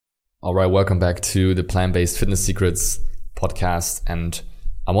All right, welcome back to the Plant-Based Fitness Secrets podcast. And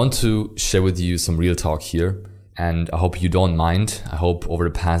I want to share with you some real talk here. And I hope you don't mind. I hope over the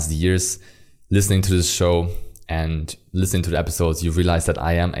past years, listening to this show and listening to the episodes, you've realized that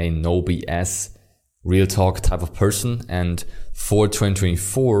I am a no BS real talk type of person. And for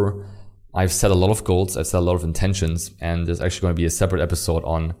 2024, I've set a lot of goals. I've set a lot of intentions. And there's actually going to be a separate episode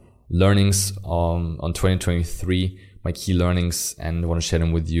on learnings on 2023, my key learnings, and I want to share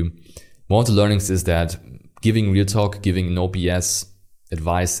them with you. One of the learnings is that giving real talk, giving no BS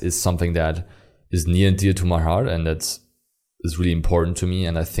advice is something that is near and dear to my heart, and that is really important to me.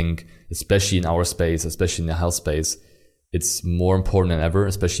 And I think, especially in our space, especially in the health space, it's more important than ever,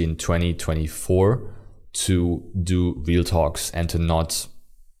 especially in 2024, to do real talks and to not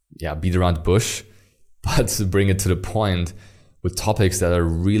beat around the bush, but to bring it to the point with topics that are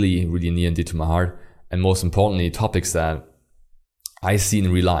really, really near and dear to my heart. And most importantly, topics that I see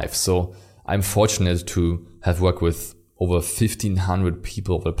in real life. So I'm fortunate to have worked with over 1,500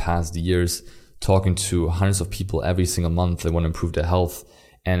 people over the past years, talking to hundreds of people every single month that want to improve their health.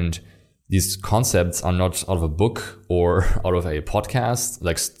 And these concepts are not out of a book or out of a podcast,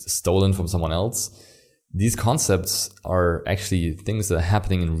 like stolen from someone else. These concepts are actually things that are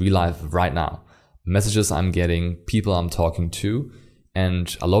happening in real life right now. Messages I'm getting, people I'm talking to.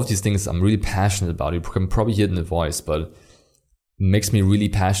 And a lot of these things I'm really passionate about. You can probably hear it in the voice, but it makes me really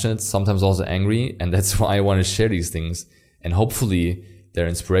passionate, sometimes also angry. And that's why I want to share these things. And hopefully they're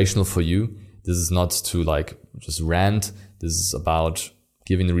inspirational for you. This is not to just rant. This is about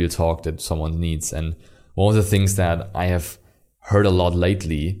giving the real talk that someone needs. And one of the things that I have heard a lot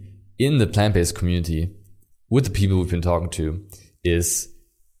lately in the plant-based community with the people we've been talking to is,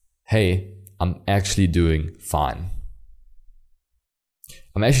 hey, I'm actually doing fine.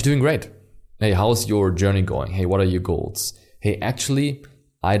 I'm actually doing great. Hey, how's your journey going? Hey, what are your goals? Hey, actually,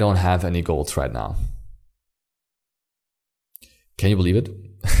 I don't have any goals right now. Can you believe it?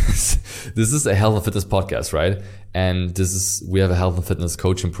 This is a health and fitness podcast, right? And we have a health and fitness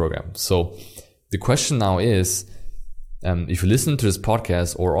coaching program. So the question now is, if you listen to this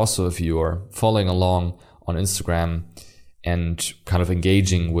podcast, or also if you are following along on Instagram and kind of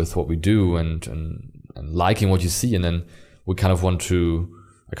engaging with what we do and liking what you see, and then I kind of want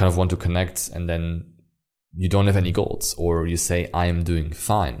to connect, and then you don't have any goals, or you say, I am doing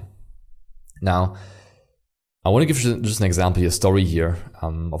fine. Now, I want to give just an example, a story here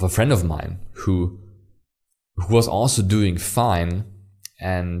of a friend of mine who was also doing fine.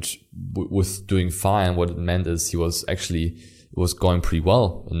 And with doing fine, what it meant is he was going pretty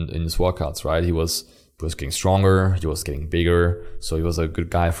well in his workouts, right? He was getting stronger, he was getting bigger. So he was a good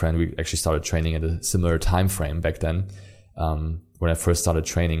guy friend. We actually started training at a similar time frame back then, when I first started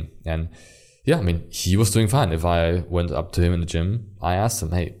training. And he was doing fine. If I went up to him in the gym, I asked him,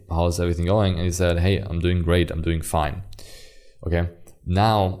 hey, how's everything going? And he said, hey, I'm doing great. I'm doing fine. Okay.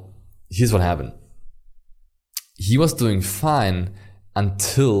 Now, here's what happened. He was doing fine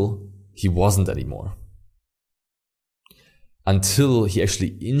until he wasn't anymore. Until he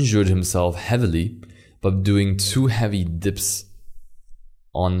actually injured himself heavily by doing too heavy dips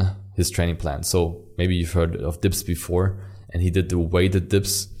on his training plan. So maybe you've heard of dips before, and he did the weighted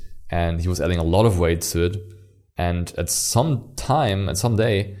dips, and he was adding a lot of weight to it. And at some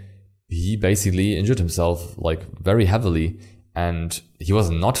day, he basically injured himself very heavily, and he was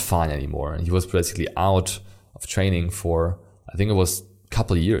not fine anymore. And he was basically out of training for, I think it was a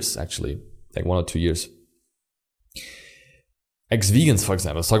couple of years, actually, 1 or 2 years. Ex-vegans, for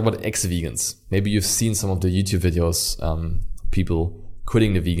example. Let's talk about ex-vegans. Maybe you've seen some of the YouTube videos, people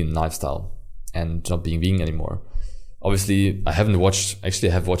quitting the vegan lifestyle and not being vegan anymore. Obviously, I have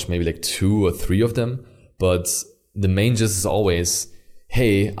watched maybe 2 or 3 of them, but the main gist is always,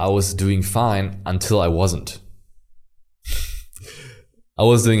 hey, I was doing fine until I wasn't. I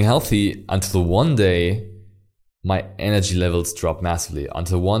was doing healthy until one day my energy levels dropped massively,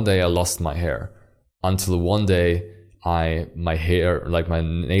 until one day I lost my hair, until one day my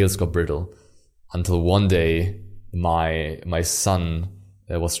nails got brittle, until one day my son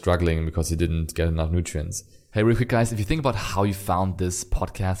was struggling because he didn't get enough nutrients. Hey, real quick guys, if you think about how you found this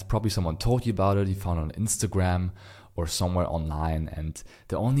podcast, probably someone told you about it, you found it on Instagram or somewhere online, and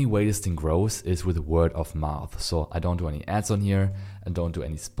the only way this thing grows is with word of mouth. So I don't do any ads on here, and don't do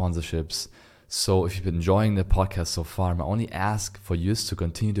any sponsorships. So if you've been enjoying the podcast so far, my only ask for you is to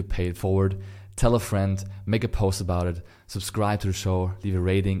continue to pay it forward. Tell a friend, make a post about it, subscribe to the show, leave a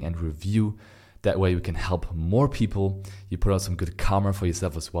rating and review. That way we can help more people. You put out some good karma for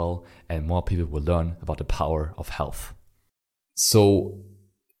yourself as well, and more people will learn about the power of health. So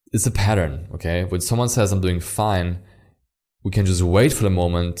it's a pattern, okay? When someone says I'm doing fine, we can just wait for the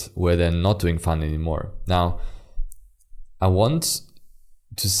moment where they're not doing fine anymore. Now, I want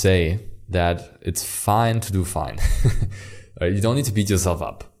to say that it's fine to do fine. Right? You don't need to beat yourself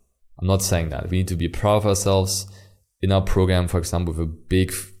up. I'm not saying that. We need to be proud of ourselves. In our program, for example, with a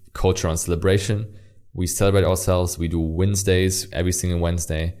big culture on celebration, we celebrate ourselves. We do Wednesdays every single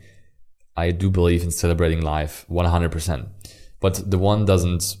Wednesday. I do believe in celebrating life 100%. But the one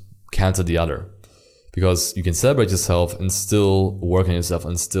doesn't cancel the other. Because you can celebrate yourself and still work on yourself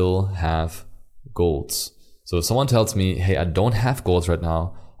and still have goals. So if someone tells me, hey, I don't have goals right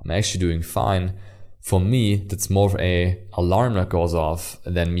now, I'm actually doing fine. For me, that's more of a alarm that goes off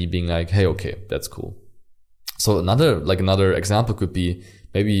than me being like, hey, okay, that's cool. So another example could be,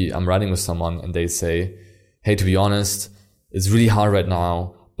 maybe I'm riding with someone and they say, hey, to be honest, it's really hard right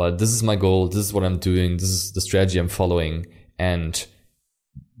now, but this is my goal. This is what I'm doing. This is the strategy I'm following. And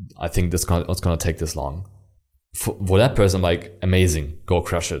I think it's going to take this long. For that person, I'm like, amazing, go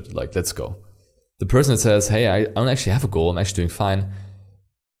crush it. Like, let's go. The person that says, hey, I don't actually have a goal. I'm actually doing fine.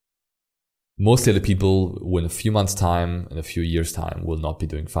 Mostly the people who in a few months' time, in a few years' time, will not be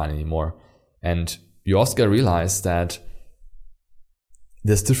doing fine anymore. And you also got to realize that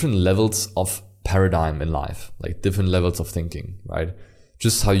there's different levels of paradigm in life, like different levels of thinking, right?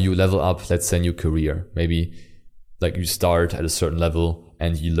 Just how you level up, let's say, in your career. Maybe like you start at a certain level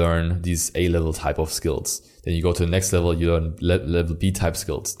and you learn these A-level type of skills. Then you go to the next level, you learn level B type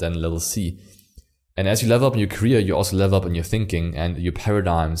skills, then level C. And as you level up in your career, you also level up in your thinking and your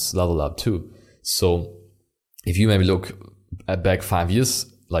paradigms level up too. So if you maybe look back 5 years,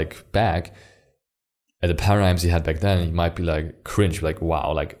 back at the paradigms you had back then, you might be like cringe, like,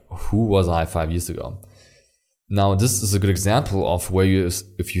 wow, like who was I 5 years ago? Now, this is a good example of where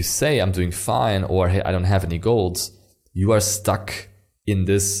if you say I'm doing fine or hey, I don't have any goals, you are stuck in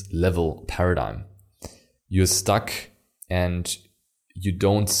this level paradigm. You're stuck and you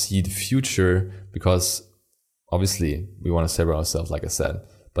don't see the future because obviously we want to separate ourselves, like I said,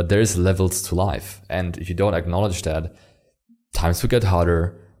 but there is levels to life. And if you don't acknowledge that, times will get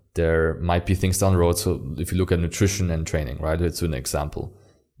harder. There might be things down the road. So if you look at nutrition and training, right? It's an example.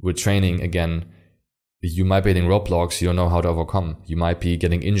 With training, again, you might be hitting roadblocks you don't know how to overcome. You might be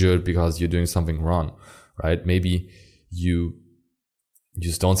getting injured because you're doing something wrong, right? Maybe you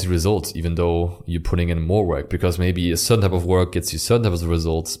just don't see results even though you're putting in more work, because maybe a certain type of work gets you certain types of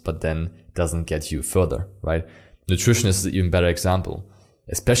results, but then doesn't get you further, right? Nutrition is an even better example,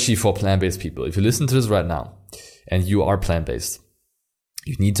 especially for plant-based people. If you listen to this right now and you are plant-based,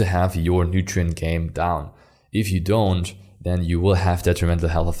 you need to have your nutrient game down. If you don't, then you will have detrimental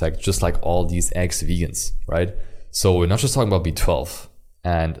health effects, just like all these ex-vegans, right? So we're not just talking about B12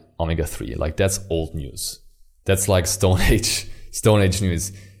 and omega-3. Like, that's old news. That's like Stone Age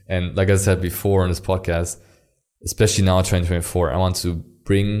news. And like I said before on this podcast, especially now 2024, I want to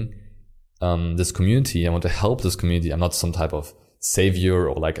bring this community. I want to help this community. I'm not some type of savior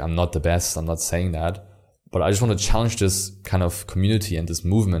or like I'm not the best. I'm not saying that. But I just want to challenge this kind of community and this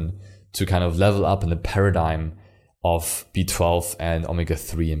movement to kind of level up in the paradigm of B12 and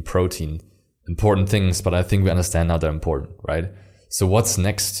omega-3 and protein. Important things, but I think we understand now they're important, right? So what's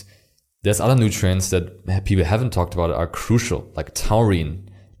next? There's other nutrients that people haven't talked about are crucial, like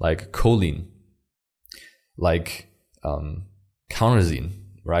taurine, like choline, like carnosine,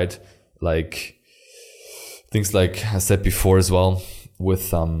 right? Like things like I said before as well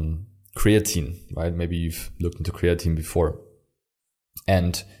with creatine, right? Maybe you've looked into creatine before.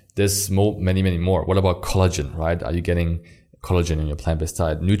 And there's many more. What about collagen, right? Are you getting collagen in your plant-based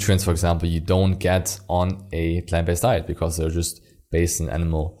diet? Nutrients, for example, you don't get on a plant-based diet because they're just based on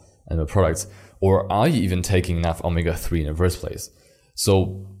animal products. Or are you even taking enough omega-3 in the first place?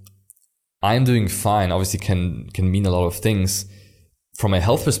 So I'm doing fine obviously can mean a lot of things. From a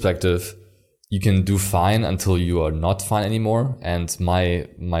health perspective, you can do fine until you are not fine anymore. And my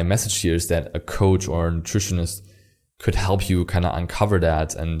message here is that a coach or a nutritionist could help you kind of uncover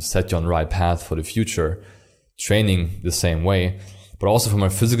that and set you on the right path for the future. Training the same way, but also from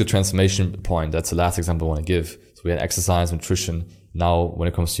a physical transformation point, that's the last example I want to give. So we had exercise, nutrition. Now, when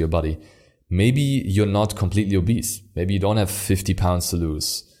it comes to your body, maybe you're not completely obese. Maybe you don't have 50 pounds to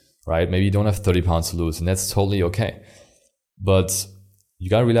lose, right? Maybe you don't have 30 pounds to lose, and that's totally okay. But you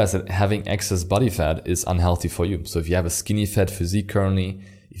got to realize that having excess body fat is unhealthy for you. So if you have a skinny fat physique currently,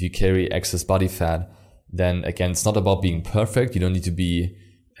 if you carry excess body fat, then again, it's not about being perfect. You don't need to be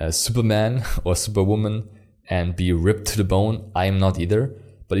a Superman or Superwoman and be ripped to the bone. I am not either.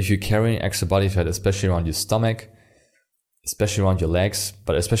 But if you're carrying extra body fat, especially around your stomach, especially around your legs,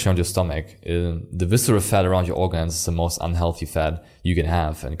 but especially around your stomach, the visceral fat around your organs is the most unhealthy fat you can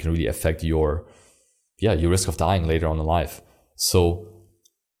have and can really affect your risk of dying later on in life. So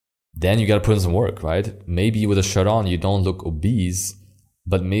then you got to put in some work, right? Maybe with a shirt on, you don't look obese,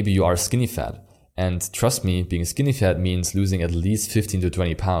 but maybe you are skinny fat. And trust me, being skinny fat means losing at least 15 to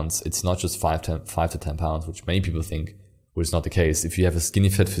 20 pounds. It's not just 5 to 10 pounds, which many people think, which is not the case. If you have a skinny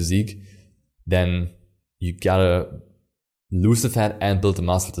fat physique, then you gotta lose the fat and build the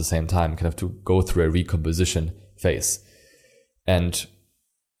muscle at the same time. You kind of have to go through a recomposition phase. And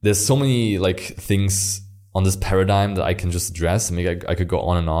there's so many like things on this paradigm that I can just address. I mean, I could go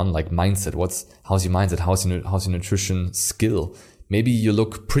on and on, like mindset. How's your mindset? How's your nutrition skill? Maybe you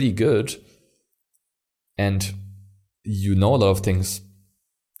look pretty good and you know a lot of things,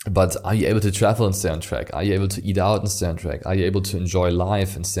 but are you able to travel and stay on track? Are you able to eat out and stay on track? Are you able to enjoy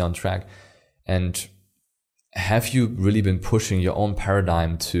life and stay on track? And have you really been pushing your own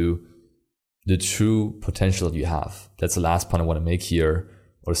paradigm to the true potential you have? That's the last point I want to make here,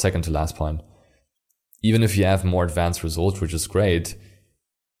 or the second to last point. Even if you have more advanced results, which is great,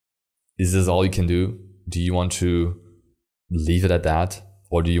 is this all you can do? Do you want to leave it at that?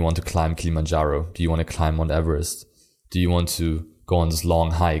 Or do you want to climb Kilimanjaro? Do you want to climb Mount Everest? Do you want to go on this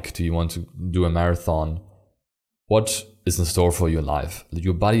long hike? Do you want to do a marathon? What is in store for you in life?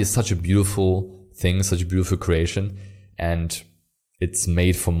 Your body is such a beautiful thing, such a beautiful creation, and it's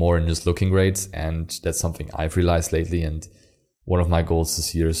made for more than just looking great. And that's something I've realized lately. And one of my goals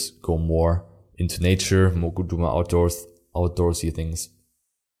this year is go more into nature, more do more outdoorsy things.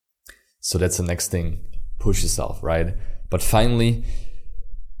 So that's the next thing. Push yourself, right? But finally,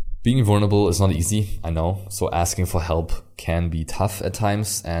 being vulnerable is not easy, I know. So asking for help can be tough at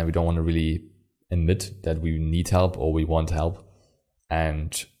times, and we don't want to really admit that we need help or we want help.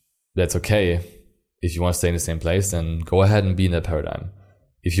 And that's okay. If you want to stay in the same place, then go ahead and be in that paradigm.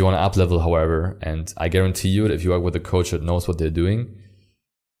 If you want to up level, however, and I guarantee you that if you work with a coach that knows what they're doing,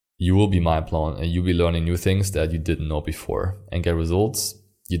 you will be mind blown and you'll be learning new things that you didn't know before and get results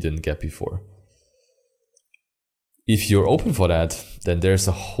you didn't get before. If you're open for that, then there's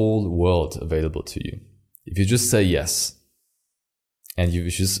a whole world available to you. If you just say yes, and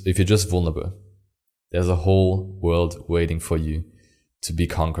if you're just vulnerable, there's a whole world waiting for you to be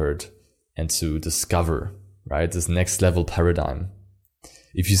conquered and to discover, right? This next level paradigm.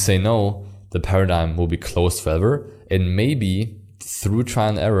 If you say no, the paradigm will be closed forever, and maybe through trial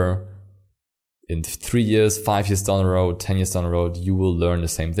and error, in 3 years, 5 years down the road, 10 years down the road, you will learn the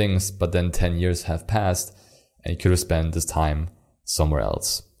same things, but then 10 years have passed and you could have spent this time somewhere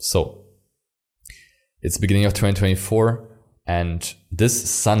else. So it's the beginning of 2024, and this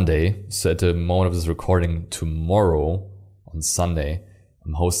Sunday, so at the moment of this recording, tomorrow on Sunday,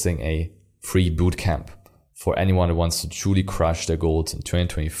 I'm hosting a free bootcamp for anyone who wants to truly crush their goals in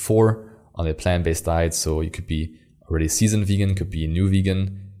 2024 on a plant-based diet. So you could be already seasoned vegan, could be a new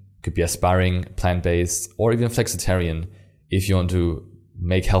vegan, could be aspiring plant-based, or even flexitarian if you want to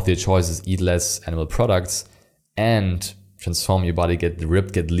make healthier choices, eat less animal products, and transform your body, get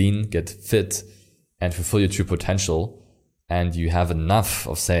ripped, get lean, get fit, and fulfill your true potential. And you have enough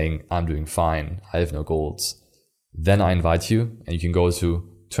of saying, I'm doing fine, I have no goals. Then I invite you, and you can go to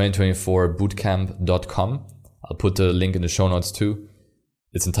 2024bootcamp.com. I'll put the link in the show notes too.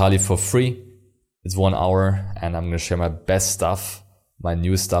 It's entirely for free. It's 1 hour, and I'm going to share my best stuff, my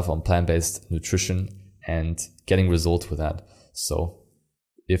new stuff on plant-based nutrition and getting results with that. So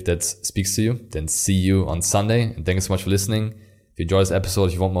if that speaks to you, then see you on Sunday. And thank you so much for listening. If you enjoyed this episode,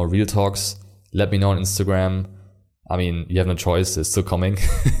 if you want more real talks, let me know on Instagram. I mean, you have no choice. It's still coming.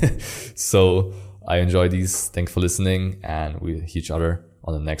 So I enjoy these. Thanks for listening, and we'll see each other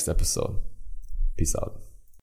on the next episode. Peace out.